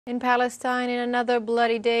In Palestine, in another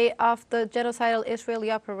bloody day of the genocidal Israeli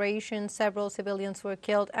operation, several civilians were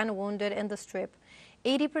killed and wounded in the Strip.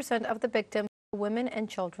 80% of the victims were women and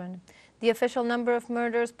children. The official number of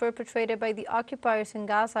murders perpetrated by the occupiers in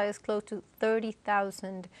Gaza is close to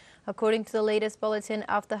 30,000. According to the latest bulletin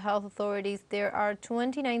of the health authorities, there are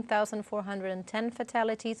 29,410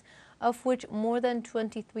 fatalities, of which more than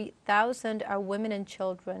 23,000 are women and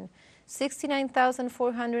children.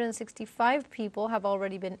 69,465 people have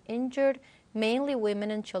already been injured, mainly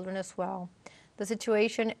women and children as well. The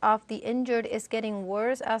situation of the injured is getting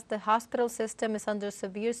worse as the hospital system is under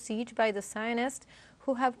severe siege by the Zionists,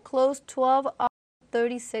 who have closed 12 of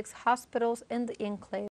 36 hospitals in the enclave.